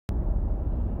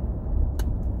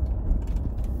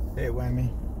Hey, Whammy.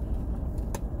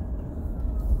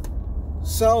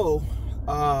 So,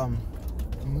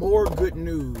 more good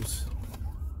news.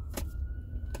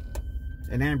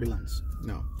 An ambulance.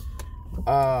 No.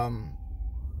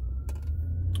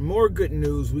 More good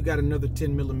news. We got another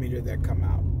 10mm that come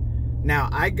out. Now,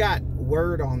 I got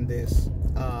word on this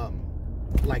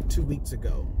like 2 weeks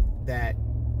ago that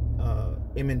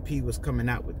M&P was coming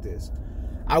out with this.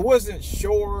 I wasn't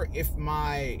sure if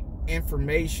my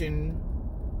information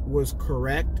was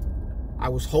correct. I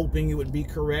was hoping it would be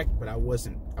correct, but I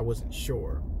wasn't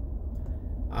sure.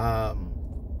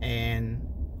 And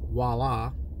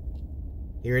voila,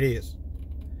 here it is.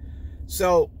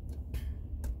 So,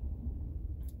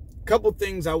 a couple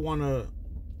things I wanna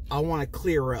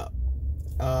clear up,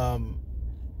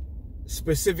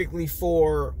 specifically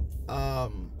for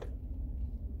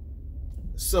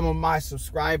some of my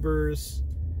subscribers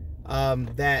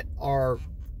that are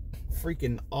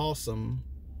freaking awesome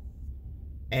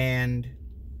and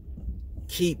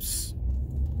keeps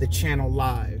the channel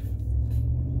live.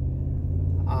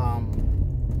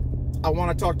 I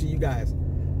want to talk to you guys.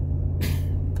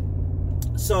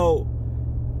 So,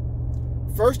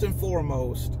 first and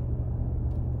foremost,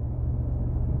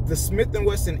 the Smith and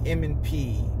Wesson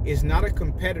M&P is not a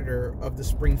competitor of the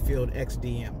Springfield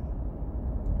XDM.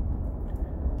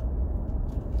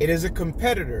 It is a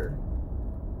competitor,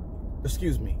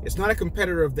 excuse me, it's not a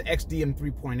competitor of the XDM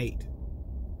 3.8.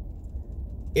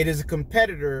 It is a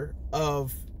competitor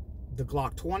of the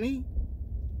Glock 20,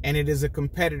 and it is a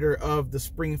competitor of the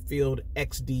Springfield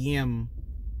XDM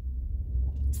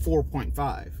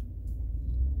 4.5.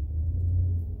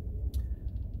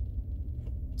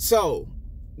 So,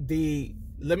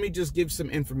 let me just give some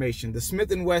information. The Smith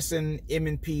and Wesson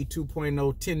M&P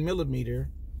 2.0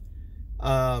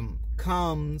 10mm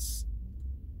comes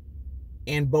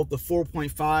in both a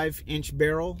 4.5-inch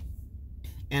barrel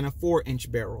and a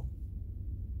 4-inch barrel.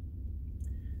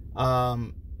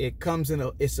 It comes in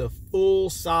it's a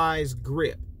full-size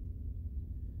grip.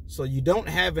 So you don't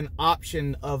have an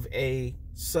option of a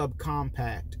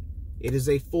subcompact. It is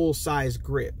a full-size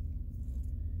grip.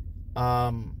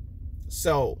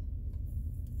 So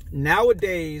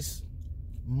nowadays,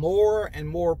 more and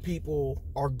more people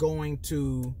are going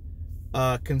to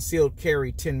concealed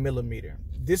carry 10mm.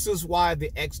 This is why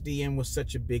the XDM was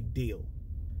such a big deal.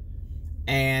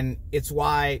 And it's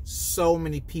why so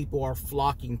many people are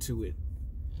flocking to it.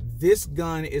 This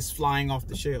gun is flying off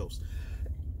the shelves.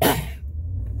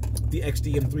 The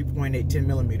XDM 3.8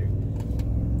 10mm.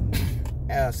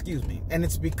 Excuse me. And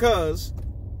it's because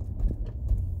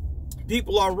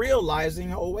people are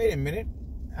realizing, oh, wait a minute,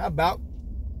 how about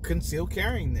concealed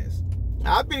carrying this?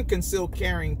 I've been concealed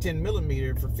carrying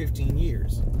 10mm for 15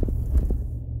 years.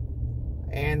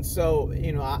 And so,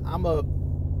 you know, I'm a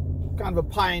kind of a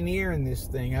pioneer in this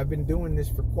thing. I've been doing this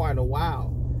for quite a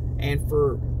while. And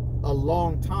for a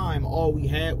long time, all we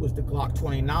had was the Glock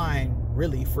 29,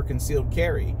 really, for concealed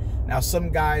carry. Now,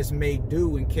 some guys may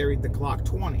do and carry the Glock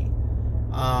 20,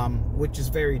 which is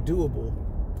very doable.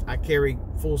 I carry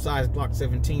full-size Glock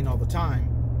 17 all the time,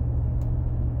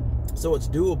 so it's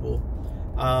doable.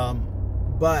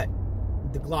 But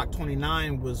the Glock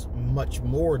 29 was much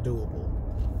more doable.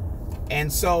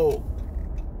 And so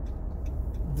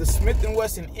the Smith and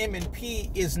Wesson M&P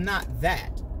is not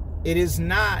that. It is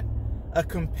not a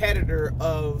competitor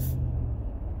of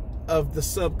the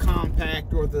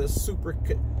subcompact or the super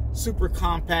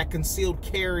compact concealed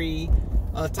carry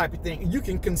type of thing. You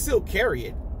can conceal carry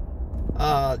it,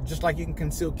 just like you can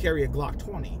conceal carry a Glock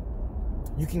 20.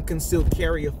 You can conceal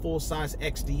carry a full-size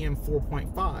XDM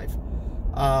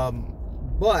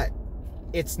 4.5, but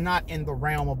it's not in the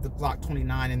realm of the Glock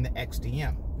 29 and the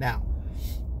XDM. Now,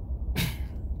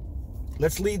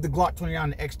 let's leave the Glock 29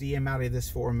 and the XDM out of this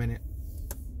for a minute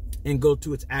and go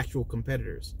to its actual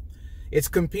competitors. It's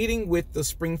competing with the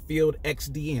Springfield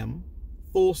XDM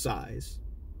full-size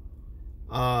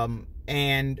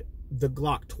and the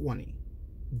Glock 20.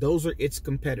 Those are its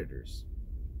competitors.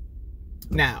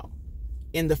 Now,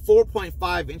 in the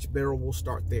 4.5-inch barrel, we'll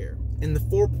start there. In the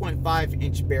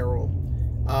 4.5-inch barrel,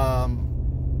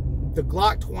 the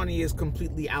Glock 20 is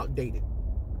completely outdated,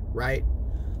 right?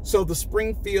 So the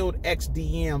Springfield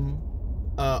XDM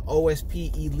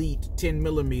OSP Elite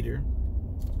 10mm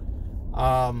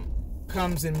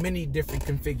comes in many different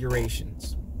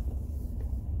configurations.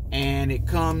 And it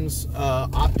comes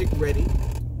optic ready,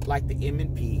 like the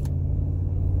M&P.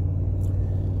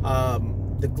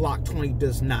 The Glock 20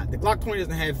 does not. The Glock 20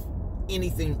 doesn't have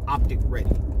anything optic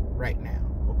ready right now,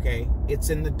 okay?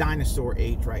 It's in the dinosaur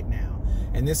age right now.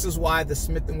 And this is why the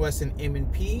Smith and Wesson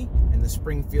M&P and the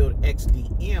Springfield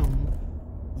XDM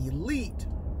Elite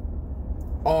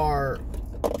are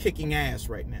kicking ass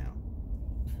right now.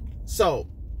 So,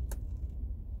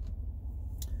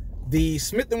 the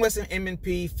Smith and Wesson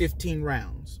M&P 15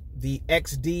 rounds, the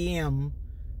XDM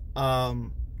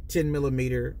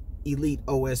 10mm Elite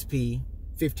OSP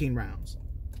 15 rounds.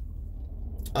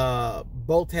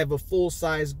 Both have a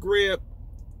full-size grip.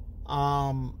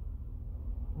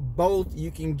 Both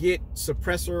you can get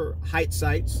suppressor height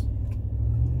sights,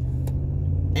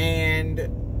 and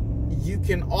you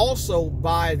can also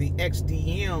buy the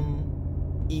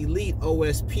XDM Elite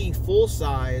OSP full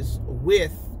size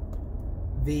with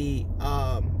the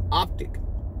optic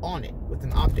on it, with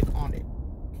an optic on it.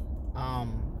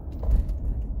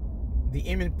 The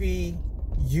M&P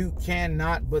you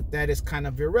cannot, but that is kind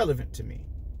of irrelevant to me.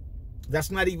 That's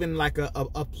not even like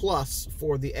a plus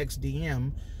for the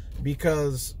XDM,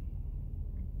 because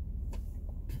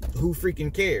who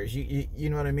freaking cares? You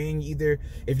know what I mean? Either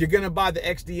if you're gonna buy the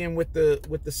XDM with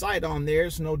the sight on there,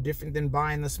 it's no different than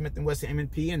buying the Smith and Wesson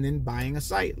M&P and then buying a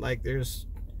sight. Like there's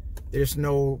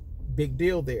no big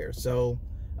deal there. So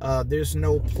there's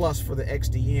no plus for the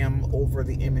XDM over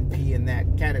the M&P in that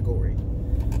category.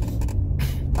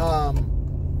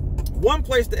 One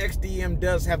place the XDM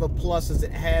does have a plus is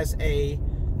it has a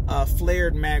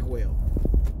flared mag well.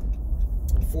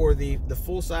 For the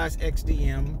full-size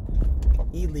XDM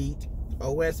Elite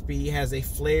OSP has a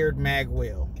flared mag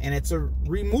well, and it's a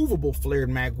removable flared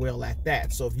mag well at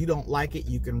that. So if you don't like it,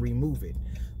 you can remove it.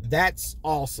 That's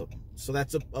awesome. So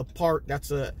that's a part,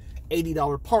 that's a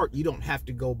 $80 part you don't have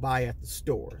to go buy at the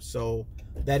store. So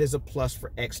that is a plus for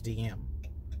XDM.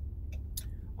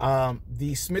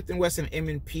 The Smith and Wesson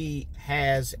M&P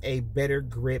has a better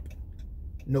grip,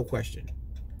 no question.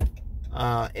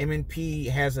 M&P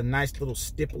has a nice little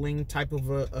stippling type of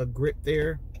a grip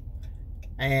there,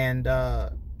 and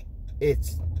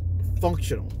it's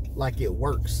functional, like it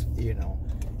works. You know,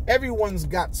 everyone's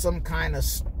got some kind of,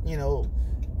 you know,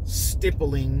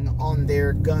 stippling on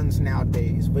their guns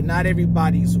nowadays, but not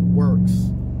everybody's works,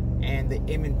 and the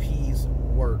M&P's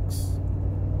works.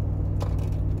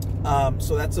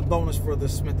 So that's a bonus for the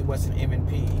Smith and Wesson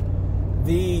M&P.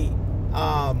 The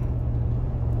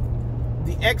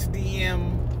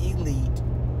XDM Elite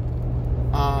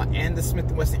and the Smith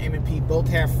and Wesson M&P both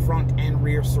have front and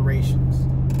rear serrations.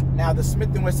 Now the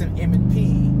Smith and Wesson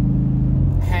M&P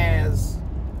has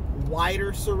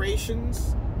wider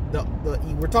serrations.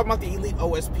 We're talking about the Elite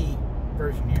OSP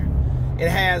version here.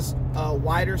 It has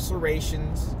wider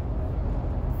serrations.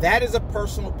 That is a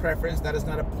personal preference. That is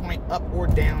not a point up or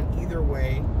down either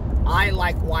way. I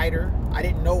like wider. I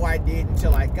didn't know I did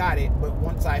until I got it, but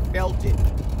once I felt it,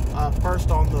 first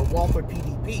on the Walther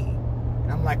PDP,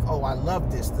 and I'm like, oh, I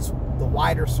love this. The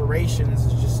wider serrations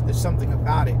is just, there's something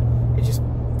about it. It just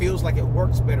feels like it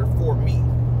works better for me.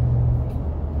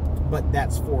 But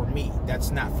that's for me. That's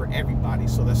not for everybody.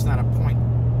 So that's not a point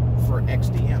for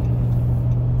XDM.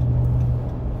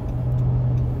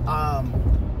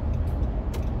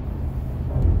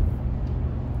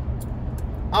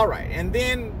 All right, and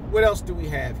then what else do we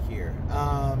have here?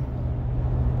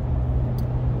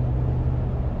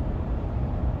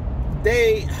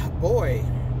 Boy,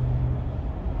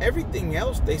 everything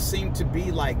else they seem to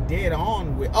be like dead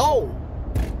on with. Oh,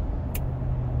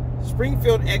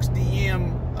 Springfield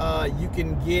XDM, you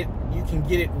can get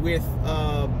it with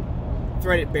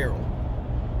threaded barrel.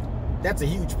 That's a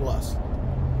huge plus.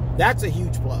 That's a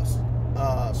huge plus.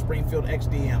 Springfield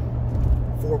XDM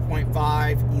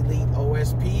 4.5 Elite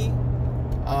OSP.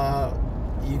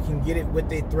 You can get it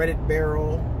with a threaded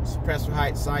barrel, suppressor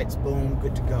height sights, boom,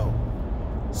 good to go.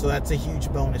 So that's a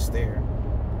huge bonus there.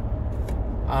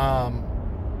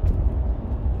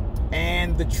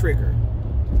 And the trigger.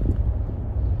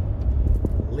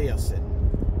 Listen.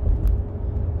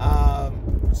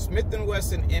 Smith and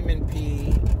Wesson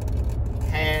M&P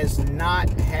has not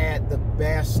had the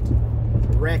best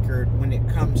record when it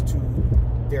comes to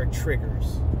their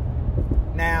triggers.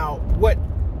 Now, what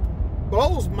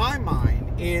blows my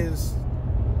mind is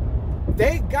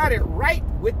they got it right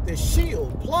with the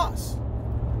Shield Plus.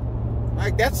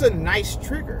 Like, that's a nice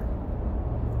trigger.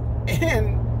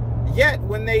 And yet,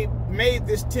 when they made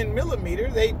this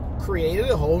 10mm, they created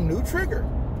a whole new trigger.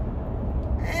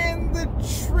 And the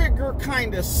trigger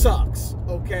kind of sucks,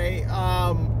 okay?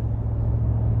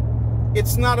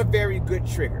 It's not a very good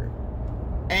trigger.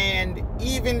 And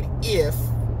even if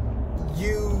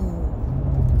you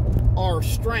are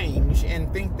strange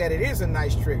and think that it is a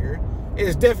nice trigger, it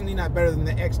is definitely not better than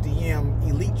the XDM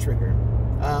Elite trigger,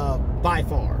 by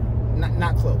far.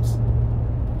 Not close.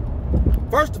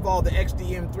 First of all, the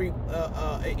XDM 3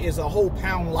 is a whole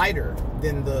pound lighter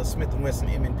than the Smith & Wesson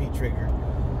M&P trigger.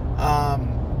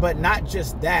 But not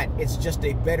just that, it's just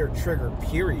a better trigger,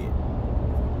 period.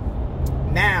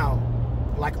 Now,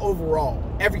 like overall,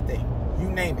 everything, you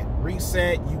name it,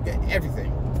 reset, you get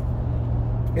everything.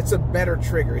 It's a better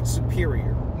trigger, it's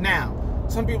superior. Now,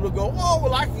 some people go, oh,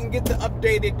 well, I can get the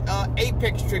updated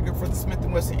Apex trigger for the Smith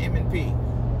and Wesson M&P.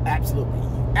 Absolutely,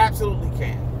 you absolutely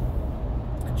can.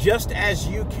 Just as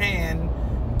you can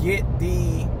get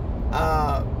the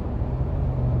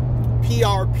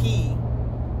PRP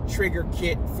trigger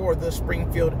kit for the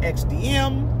Springfield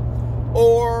XDM,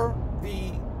 or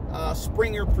the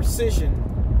Springer Precision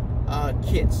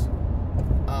kits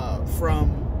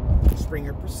from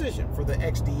Springer Precision for the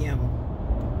XDM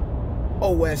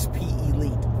OSP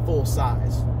Elite full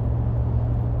size.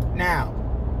 Now,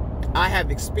 I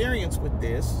have experience with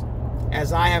this,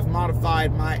 as I have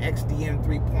modified my XDM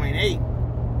 3.8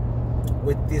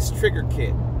 with this trigger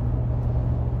kit.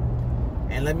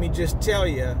 And let me just tell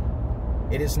you,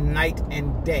 it is night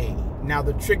and day. Now,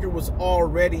 the trigger was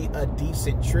already a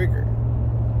decent trigger.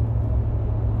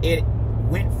 It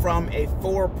went from a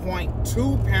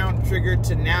 4.2 pound trigger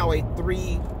to now a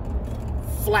 3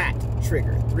 flat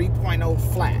trigger, 3.0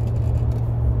 flat.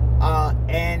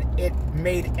 And it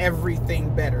made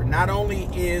everything better. Not only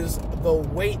is the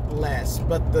weight less,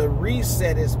 but the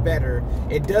reset is better.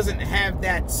 It doesn't have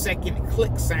that second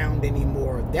click sound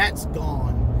anymore. That's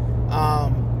gone.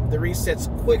 The reset's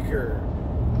quicker.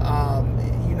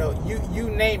 You know, you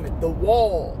name it. The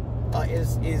wall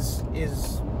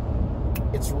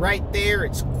it's right there.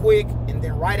 It's quick, and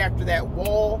then right after that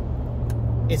wall,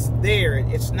 it's there.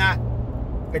 It's not.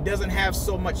 It doesn't have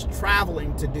so much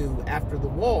traveling to do after the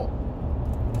wall.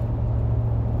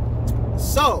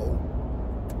 So,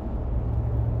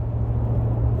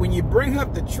 when you bring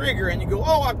up the trigger and you go,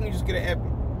 oh, I can just get an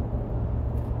Epic,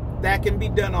 that can be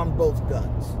done on both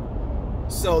guns.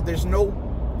 So there's no,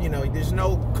 you know, there's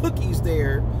no cookies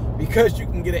there, because you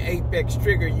can get an Apex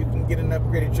trigger, you can get an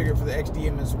upgraded trigger for the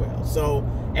XDM as well. So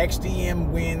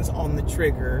XDM wins on the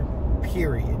trigger,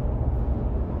 period.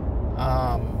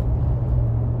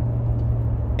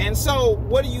 And so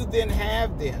what do you then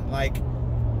have then? Like,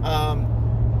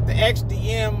 the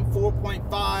XDM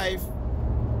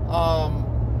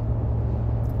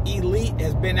 4.5 Elite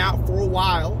has been out for a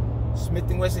while. Smith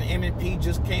and Wesson M&P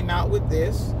just came out with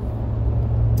this.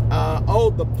 Oh,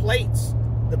 the plates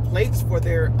for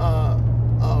their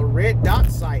red dot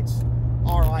sights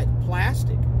are like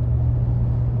plastic.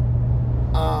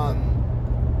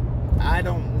 I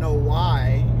don't know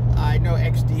why. I know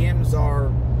XDMs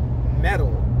are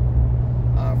metal,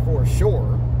 for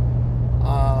sure.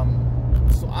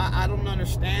 So I don't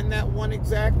understand that one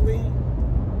exactly,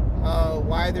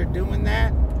 why they're doing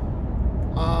that.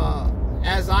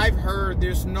 As I've heard,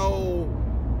 there's no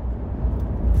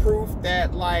proof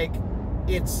that, like,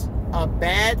 it's a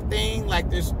bad thing.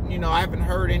 Like, there's, you know, I haven't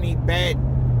heard any bad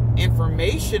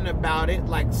information about it,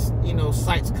 like, you know,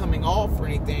 sights coming off or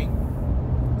anything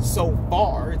so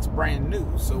far. It's brand new,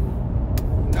 so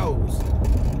who knows?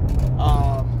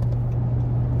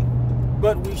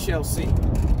 But we shall see.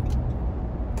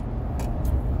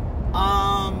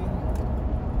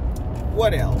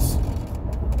 What else?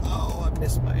 Oh, I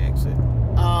missed my exit.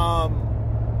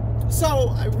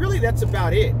 So really, that's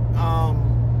about it.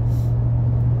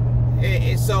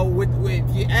 So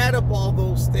if you add up all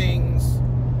those things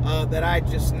that I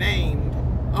just named,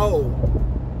 oh,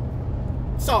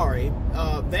 sorry,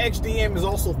 the XDM is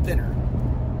also thinner.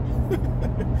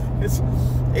 it's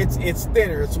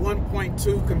thinner. It's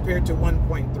 1.2 compared to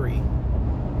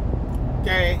 1.3.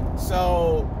 Okay,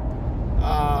 so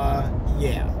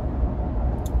yeah.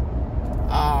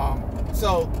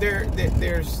 So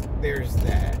there's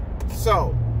that.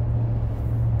 So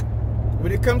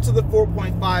when it comes to the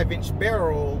 4.5 inch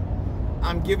barrel,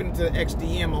 I'm giving it to the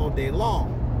XDM all day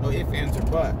long. No ifs, ands, or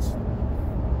buts.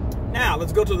 Now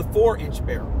let's go to the 4-inch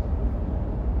barrel.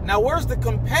 Now, where's the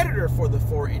competitor for the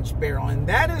 4-inch barrel? And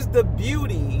that is the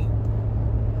beauty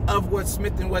of what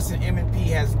Smith and Wesson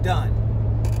M&P has done.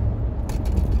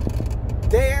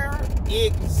 There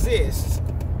exists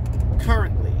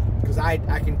currently, because I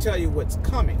can tell you what's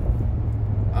coming.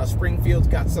 Springfield's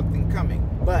got something coming.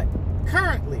 But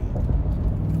currently,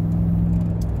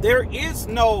 there is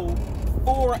no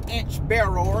 4-inch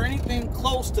barrel or anything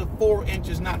close to 4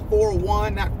 inches. Not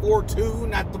 4.1, not 4.2,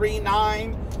 not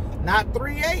 3.9. Not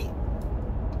 3.8.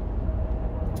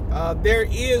 There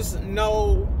is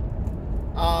no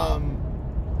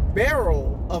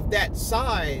barrel of that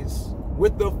size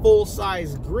with the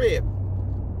full-size grip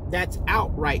that's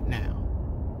out right now.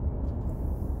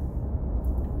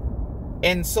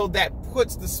 And so that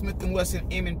puts the Smith and Wesson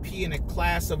M&P in a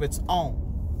class of its own.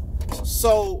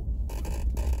 So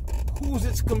who's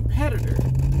its competitor?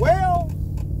 Well,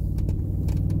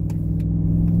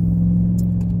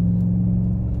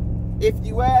 if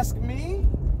you ask me,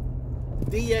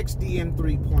 the XDM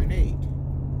 3.8.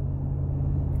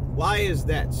 Why is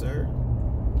that, sir?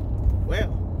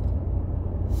 Well,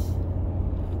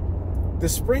 the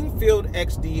Springfield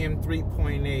XDM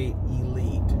 3.8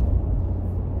 Elite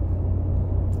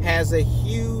has a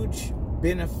huge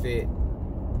benefit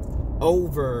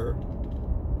over,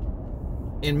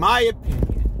 in my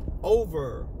opinion,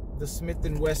 over the Smith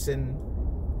and Wesson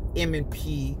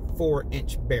M&P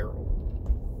 4-inch barrel.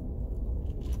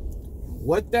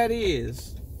 What that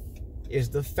is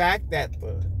the fact that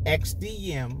the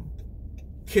XDM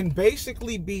can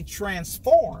basically be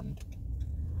transformed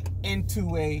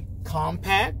into a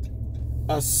compact,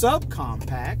 a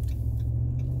subcompact,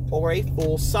 or a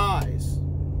full size.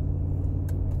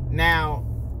 Now,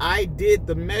 I did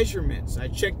the measurements. I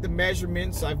checked the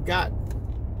measurements. I've got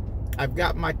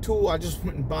my tool. I just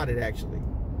went and bought it, actually.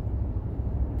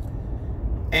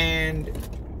 And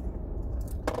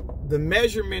the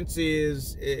measurements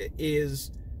is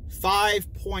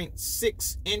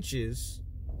 5.6 inches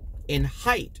in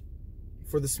height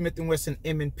for the Smith and Wesson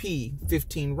M&P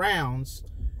 15 rounds.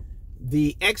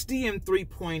 The XDM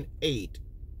 3.8,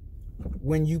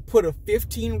 when you put a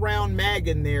 15 round mag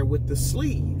in there with the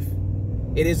sleeve,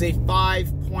 it is a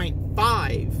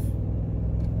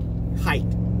 5.5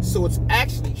 height. So it's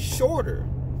actually shorter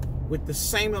with the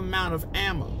same amount of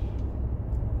ammo.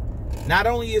 Not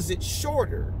only is it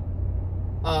shorter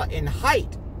in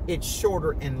height, it's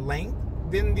shorter in length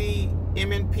than the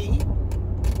M&P,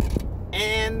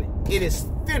 and it is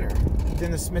thinner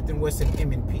than the Smith and Wesson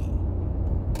M&P.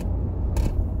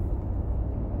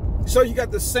 So you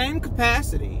got the same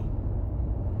capacity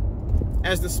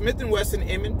as the Smith and Wesson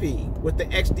M&P with the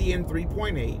XDM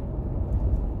 3.8,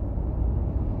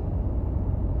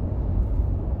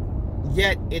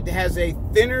 yet it has a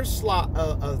thinner slide,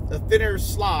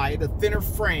 a thinner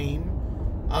frame.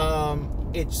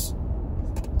 It's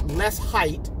less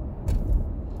height.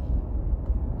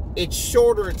 It's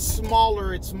shorter, it's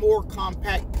smaller, it's more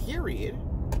compact, period.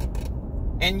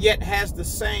 And yet has the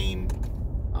same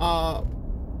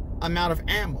amount of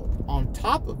ammo. On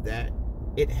top of that,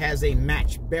 it has a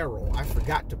match barrel. I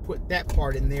forgot to put that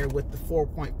part in there with the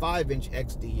 4.5-inch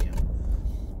XDM.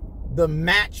 The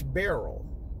match barrel.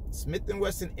 Smith and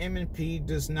Wesson M&P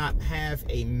does not have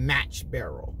a match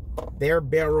barrel. Their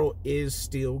barrel is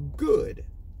still good,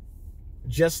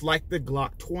 just like the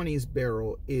Glock 20's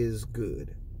barrel is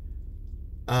good.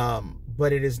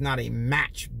 But it is not a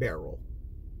match barrel.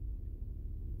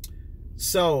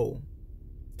 So,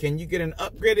 can you get an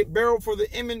upgraded barrel for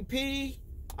the M&P?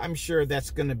 I'm sure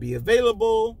that's going to be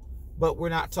available, but we're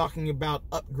not talking about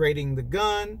upgrading the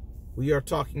gun. We are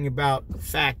talking about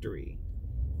factory.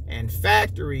 And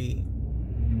factory,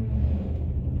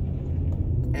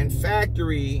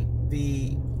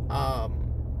 the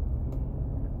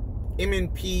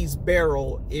M&P's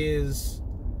barrel is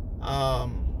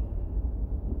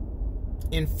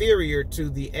inferior to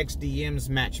the XDM's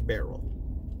match barrel.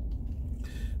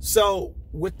 So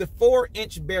with the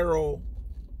 4-inch barrel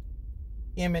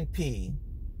M&P,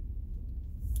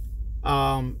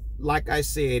 like I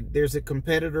said, there's a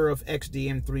competitor of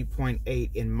XDM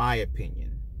 3.8 in my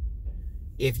opinion.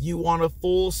 If you want a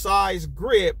full-size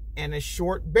grip and a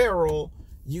short barrel,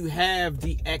 you have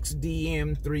the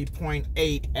XDM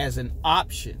 3.8 as an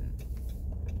option.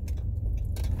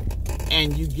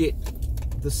 And you get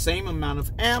the same amount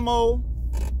of ammo,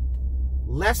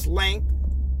 less length,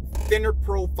 thinner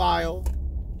profile,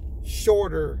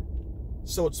 shorter,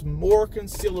 so it's more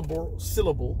concealable.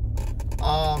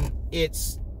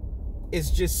 It's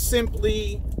just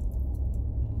simply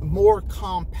more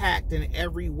compact in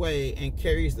every way and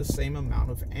carries the same amount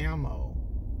of ammo,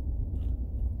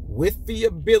 with the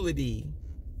ability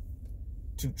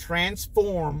to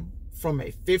transform from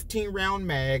a 15-round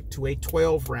mag to a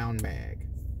 12-round mag.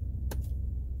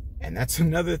 And that's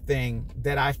another thing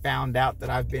that I found out that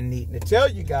I've been needing to tell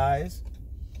you guys,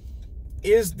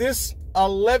 is this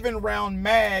 11-round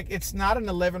mag. It's not an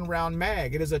 11-round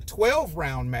mag. It is a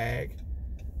 12-round mag.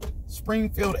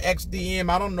 Springfield XDM,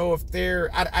 I don't know if they're,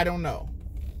 I don't know.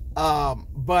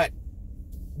 But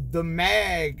the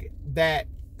mag that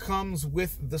comes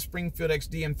with the Springfield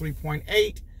XDM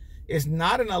 3.8 is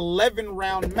not an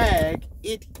 11-round mag.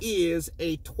 It is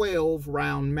a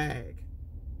 12-round mag.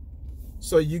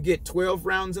 So you get 12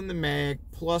 rounds in the mag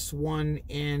plus 1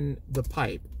 in the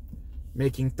pipe,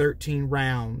 making 13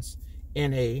 rounds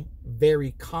in a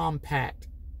very compact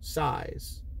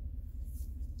size.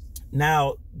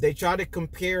 Now, they try to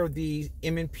compare the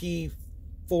M&P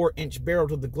 4-inch barrel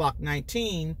to the Glock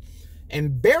 19,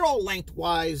 And barrel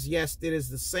length-wise, yes, it is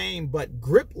the same, but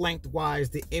grip length-wise,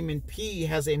 the M&P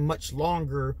has a much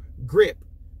longer grip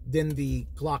than the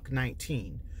Glock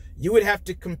 19. You would have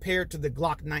to compare it to the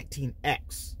Glock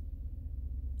 19X.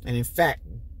 And in fact,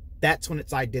 that's when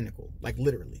it's identical, like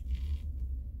literally.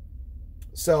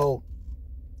 So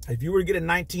if you were to get a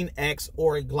 19X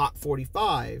or a Glock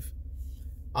 45,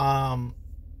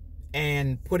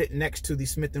 and put it next to the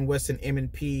Smith and Wesson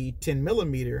M&P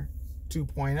 10mm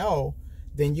 2.0,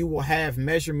 then you will have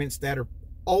measurements that are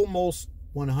almost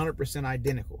 100%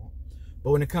 identical.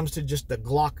 But when it comes to just the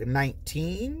Glock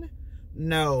 19,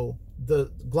 no, the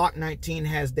Glock 19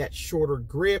 has that shorter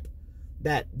grip,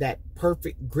 that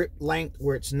perfect grip length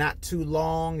where it's not too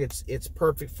long. It's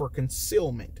perfect for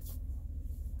concealment.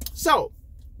 So,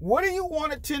 what do you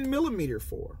want a 10mm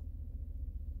for?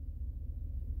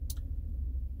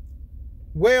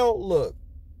 Well, look,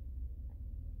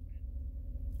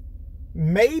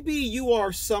 maybe you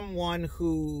are someone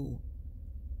who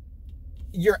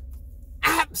you're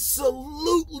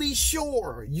absolutely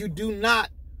sure you do not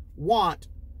want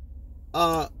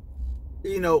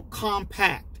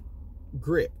compact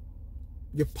grip.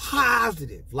 You're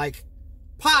positive, like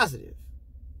positive.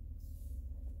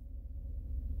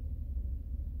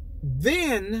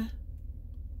 Then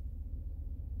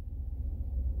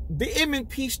the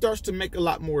M&P starts to make a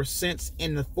lot more sense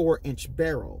in the 4-inch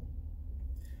barrel.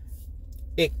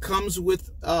 It comes with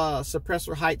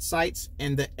suppressor height sights,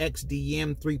 and the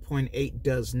XDM 3.8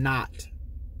 does not.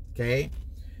 Okay,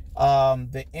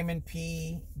 the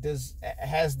M&P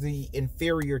has the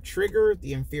inferior trigger,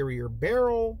 the inferior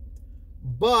barrel,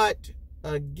 but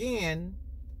again,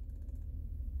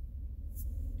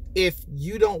 if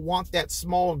you don't want that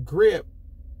small grip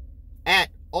at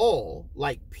all,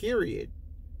 like period,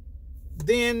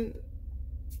 then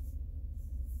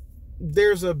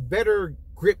there's a better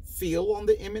grip feel on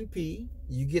the M&P.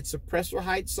 You get suppressor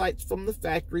height sights from the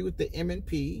factory with the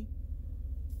M&P.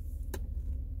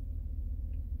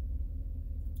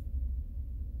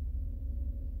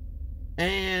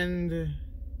 And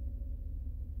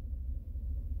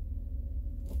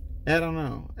I don't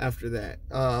know after that.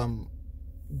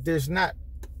 There's not,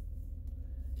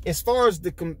 as far as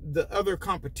the other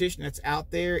competition that's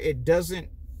out there, it doesn't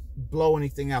blow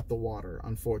anything out the water,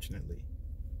 unfortunately.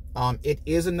 It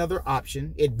is another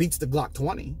option. It beats the Glock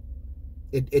 20.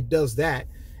 It does that.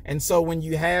 And so when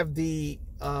you have the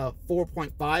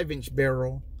 4.5-inch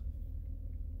barrel,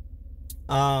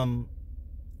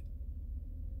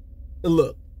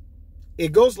 look,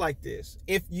 it goes like this.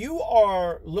 If you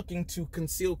are looking to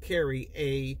conceal carry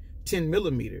a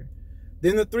 10mm,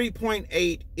 then the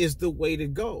 3.8 is the way to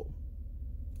go.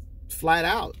 Flat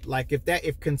out. Like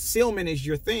if concealment is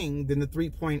your thing, then the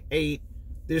 3.8,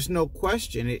 there's no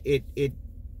question.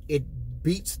 It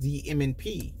beats the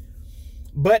M&P.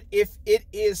 But if it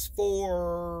is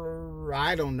for,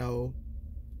 I don't know,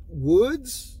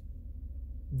 woods,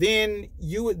 then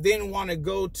you would then want to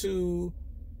go to,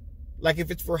 like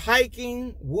if it's for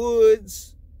hiking,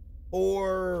 woods,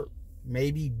 or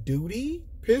maybe duty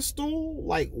pistol,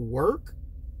 like work,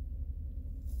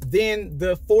 then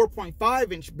the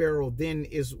 4.5-inch barrel then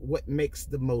is what makes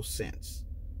the most sense,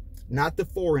 not the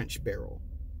 4-inch barrel.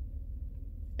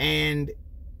 And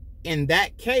in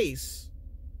that case,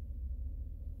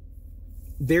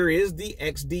 there is the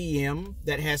XDM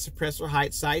that has suppressor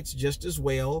height sights just as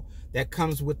well, that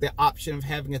comes with the option of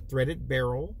having a threaded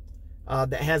barrel,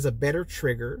 that has a better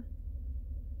trigger,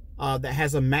 that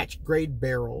has a match grade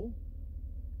barrel.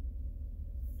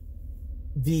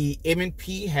 The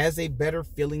M&P has a better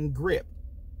feeling grip,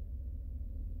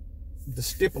 the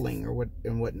stippling or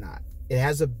whatnot. It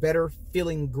has a better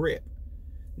feeling grip.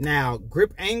 Now,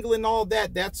 grip angle and all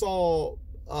that, that's all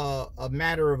a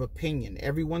matter of opinion.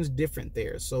 Everyone's different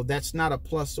there, so that's not a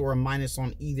plus or a minus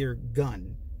on either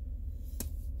gun.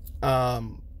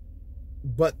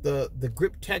 But the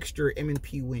grip texture,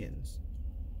 M&P wins.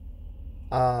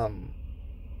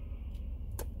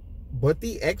 But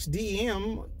the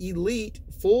XDM Elite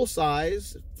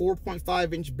full-size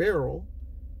 4.5-inch barrel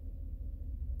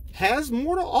has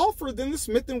more to offer than the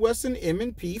Smith and Wesson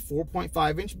M&P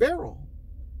 4.5-inch barrel.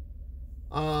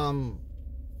 All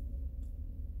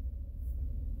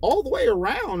the way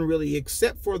around, really,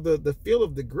 except for the feel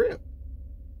of the grip,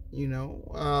 you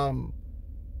know.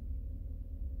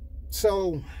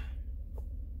 So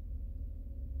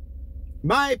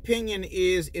my opinion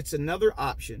is it's another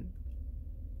option.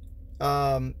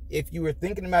 If you were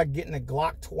thinking about getting a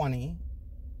Glock 20,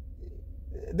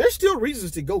 there's still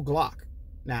reasons to go Glock.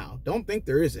 Now, don't think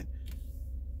there isn't.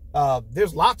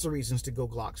 There's lots of reasons to go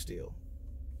Glock still.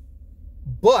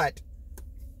 But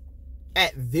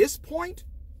at this point,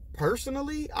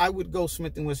 personally, I would go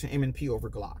Smith and Wesson M&P over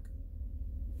Glock.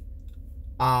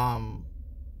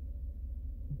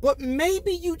 But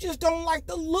maybe you just don't like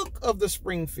the look of the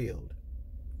Springfield,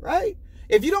 right?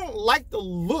 If you don't like the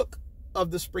look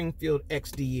of the Springfield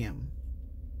XDM,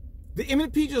 the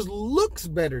M&P just looks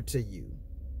better to you.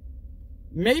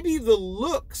 Maybe the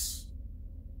looks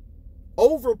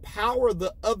overpower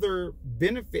the other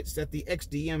benefits that the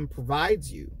XDM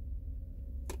provides you.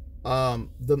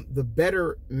 The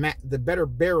better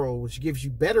barrel, which gives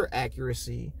you better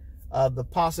accuracy, the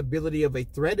possibility of a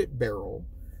threaded barrel.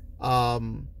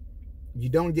 You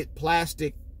don't get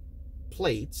plastic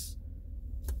plates.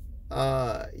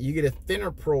 You get a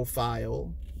thinner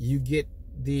profile. You get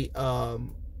the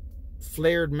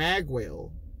flared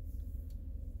magwell.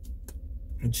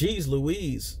 Jeez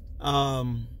Louise.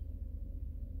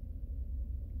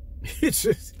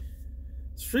 It's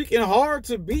freaking hard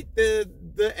to beat the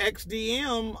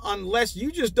XDM unless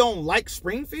you just don't like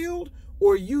Springfield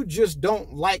or you just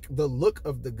don't like the look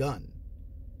of the gun.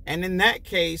 And in that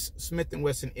case, Smith and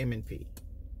Wesson M&P.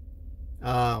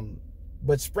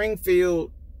 But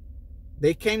Springfield,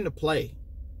 they came to play.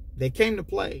 They came to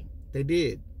play. They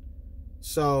did.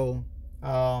 So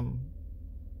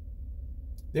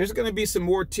there's going to be some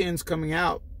more 10s coming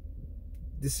out.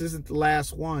 This isn't the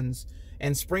last ones.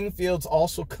 And Springfield's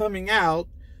also coming out,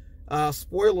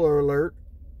 spoiler alert,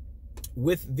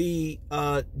 with the,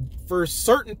 for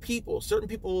certain people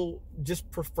just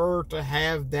prefer to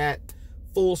have that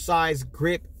full-size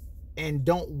grip and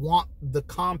don't want the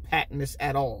compactness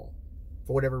at all,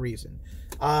 for whatever reason.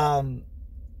 And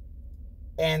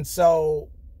so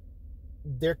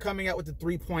they're coming out with the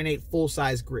 3.8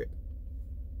 full-size grip.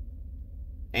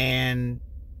 And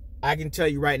I can tell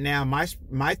you right now, my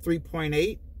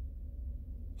 3.8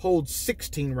 holds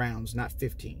 16 rounds, not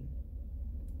 15.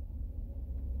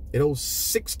 It holds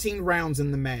 16 rounds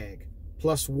in the mag,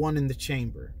 plus 1 in the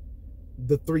chamber.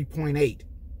 The 3.8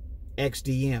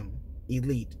 XDM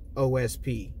Elite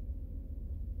OSP.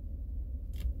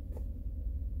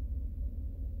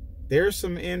 There's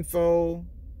some info.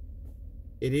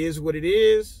 It is what it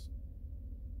is.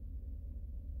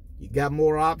 You got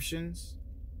more options.